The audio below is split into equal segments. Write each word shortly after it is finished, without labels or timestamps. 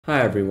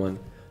Hi everyone.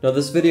 Now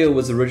this video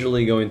was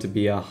originally going to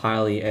be a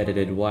highly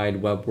edited wide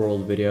web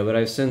world video, but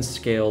I've since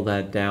scaled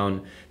that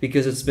down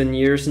because it's been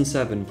years since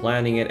I've been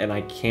planning it and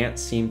I can't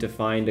seem to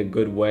find a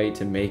good way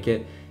to make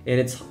it in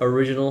its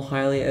original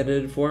highly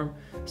edited form.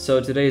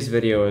 So today's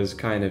video is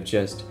kind of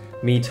just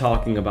me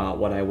talking about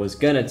what I was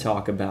gonna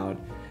talk about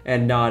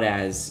and not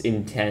as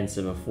intense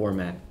of a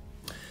format.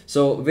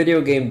 So,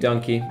 Video Game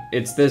Dunkey,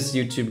 it's this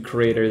YouTube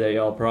creator that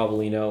y'all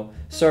probably know.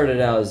 Started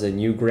out as a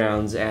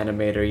Newgrounds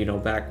animator, you know,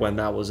 back when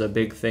that was a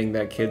big thing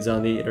that kids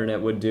on the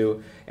internet would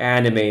do.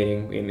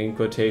 Animating, in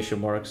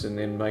quotation marks, in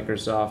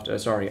Microsoft,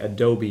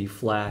 Adobe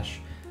Flash.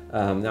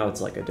 Now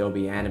it's like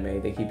Adobe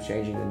Anime, they keep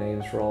changing the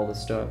names for all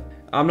this stuff.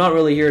 I'm not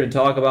really here to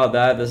talk about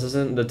that. This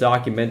isn't the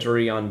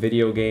documentary on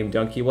Video Game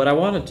Dunkey. What I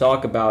want to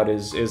talk about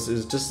is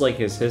just like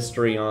his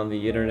history on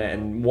the internet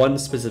and one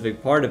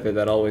specific part of it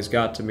that always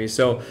got to me.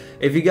 So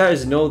if you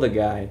guys know the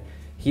guy,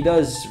 he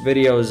does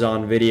videos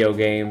on video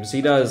games.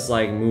 He does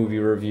like movie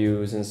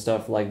reviews and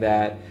stuff like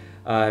that.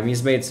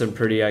 He's made some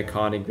pretty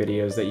iconic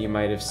videos that you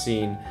might have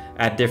seen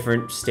at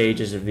different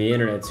stages of the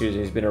internet too.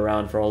 He's been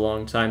around for a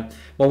long time.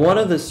 But one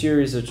of the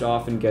series which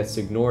often gets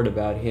ignored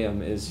about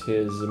him is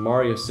his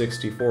Mario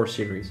 64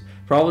 series,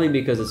 probably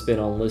because it's been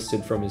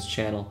unlisted from his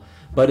channel.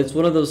 But it's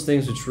one of those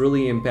things which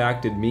really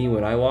impacted me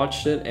when I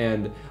watched it,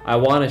 and I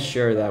want to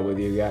share that with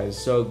you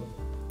guys. So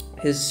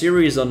his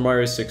series on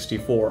Mario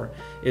 64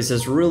 is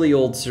this really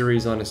old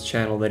series on his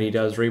channel that he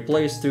does where he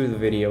plays through the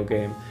video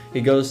game. He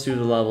goes through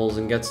the levels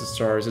and gets the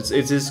stars.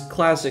 It's his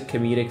classic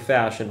comedic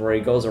fashion where he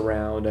goes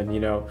around and,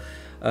 you know,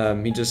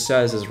 he just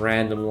says his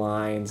random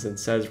lines and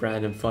says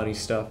random funny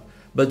stuff.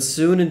 But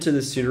soon into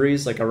the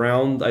series, like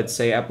around, I'd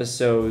say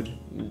episode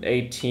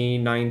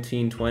 18,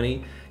 19,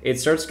 20, it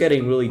starts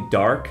getting really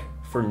dark.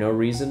 For no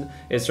reason.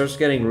 It starts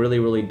getting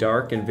really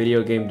dark, and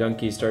Video Game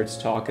Dunkey starts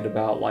talking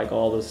about like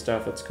all the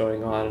stuff that's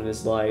going on in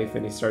his life,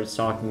 and he starts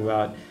talking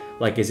about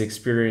like his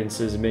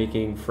experiences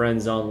making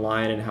friends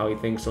online and how he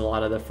thinks a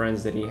lot of the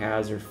friends that he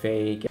has are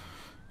fake.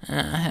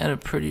 I had a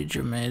pretty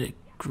dramatic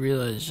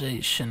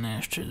realization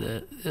after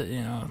that,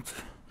 you know,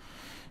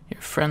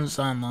 your friends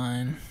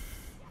online,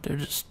 they're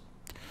just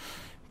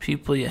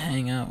people you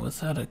hang out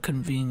with out of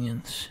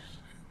convenience.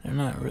 They're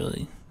not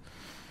really,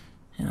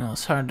 you know,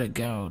 it's hard to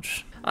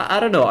gouge.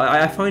 I don't know,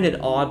 I find it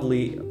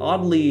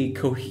oddly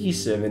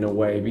cohesive in a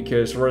way,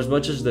 because for as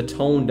much as the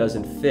tone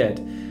doesn't fit,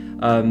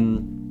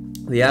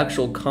 the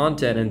actual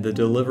content and the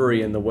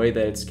delivery and the way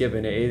that it's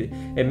given,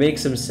 it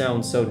makes him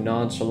sound so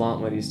nonchalant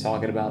when he's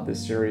talking about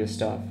this serious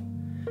stuff.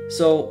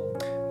 So,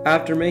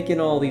 after making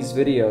all these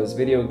videos,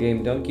 Video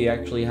Game Dunkey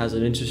actually has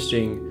an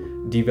interesting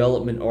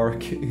development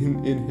arc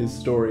in his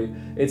story.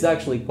 It's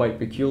actually quite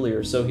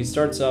peculiar. So he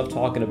starts off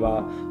talking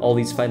about all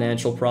these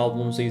financial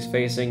problems he's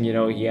facing. You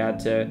know, he had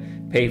to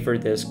pay for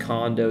this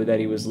condo that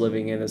he was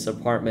living in, this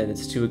apartment,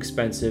 it's too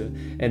expensive.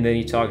 And then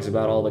he talks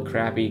about all the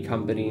crappy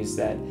companies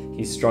that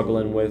he's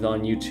struggling with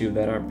on YouTube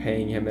that aren't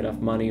paying him enough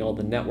money, all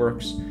the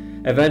networks.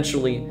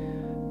 Eventually,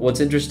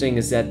 what's interesting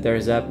is that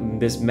there's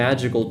this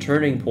magical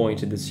turning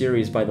point in the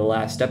series by the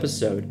last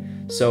episode.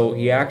 So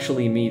he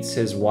actually meets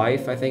his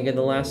wife, I think, in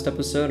the last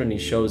episode, and he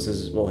shows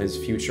his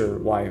future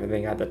wife, I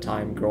think at the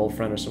time,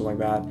 girlfriend or something like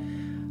that.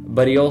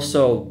 But he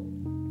also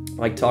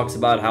like talks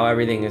about how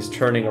everything is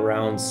turning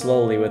around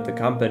slowly with the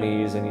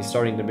companies and he's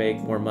starting to make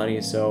more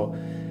money. So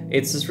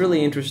it's this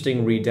really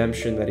interesting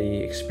redemption that he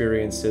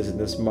experiences in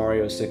this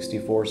Mario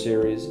 64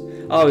 series.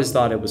 I always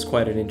thought it was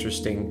quite an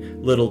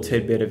interesting little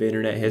tidbit of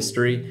internet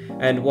history,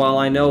 and while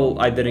I know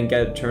I didn't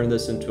get to turn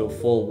this into a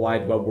full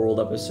wide web world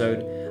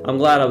episode, I'm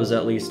glad I was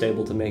at least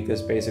able to make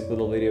this basic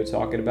little video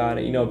talking about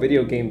it. You know,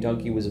 Video Game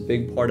Dunkey was a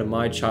big part of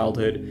my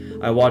childhood.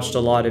 I watched a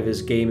lot of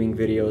his gaming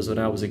videos when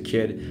I was a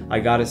kid. I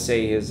gotta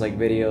say his like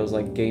videos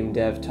like Game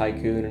Dev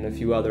Tycoon and a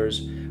few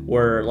others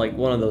were like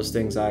one of those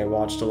things I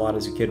watched a lot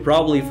as a kid,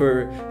 probably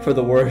for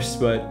the worst,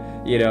 but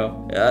you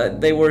know,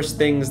 they were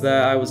things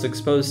that I was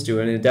exposed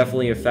to, and it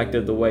definitely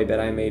affected the way that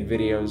I made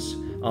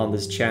videos on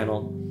this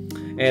channel.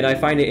 And I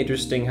find it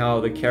interesting how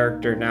the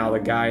character now, the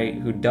guy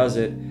who does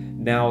it,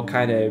 now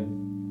kind of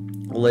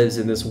lives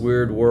in this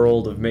weird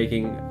world of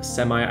making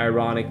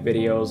semi-ironic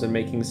videos and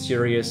making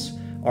serious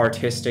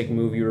artistic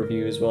movie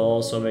reviews while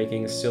also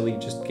making silly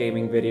just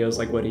gaming videos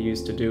like what he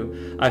used to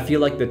do. I feel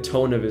like the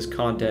tone of his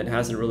content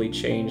hasn't really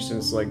changed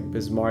since like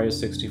his Mario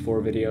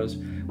 64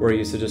 videos where he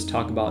used to just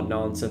talk about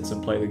nonsense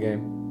and play the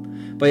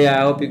game. But yeah,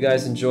 I hope you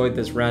guys enjoyed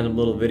this random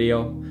little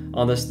video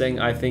on this thing.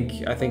 I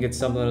think it's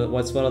something,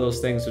 what's one of those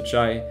things which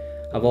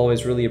I've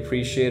always really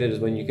appreciated, is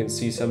when you can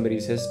see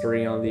somebody's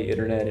history on the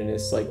internet and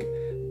it's like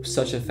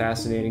such a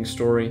fascinating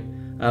story.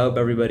 I hope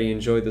everybody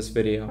enjoyed this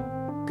video.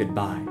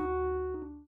 Goodbye.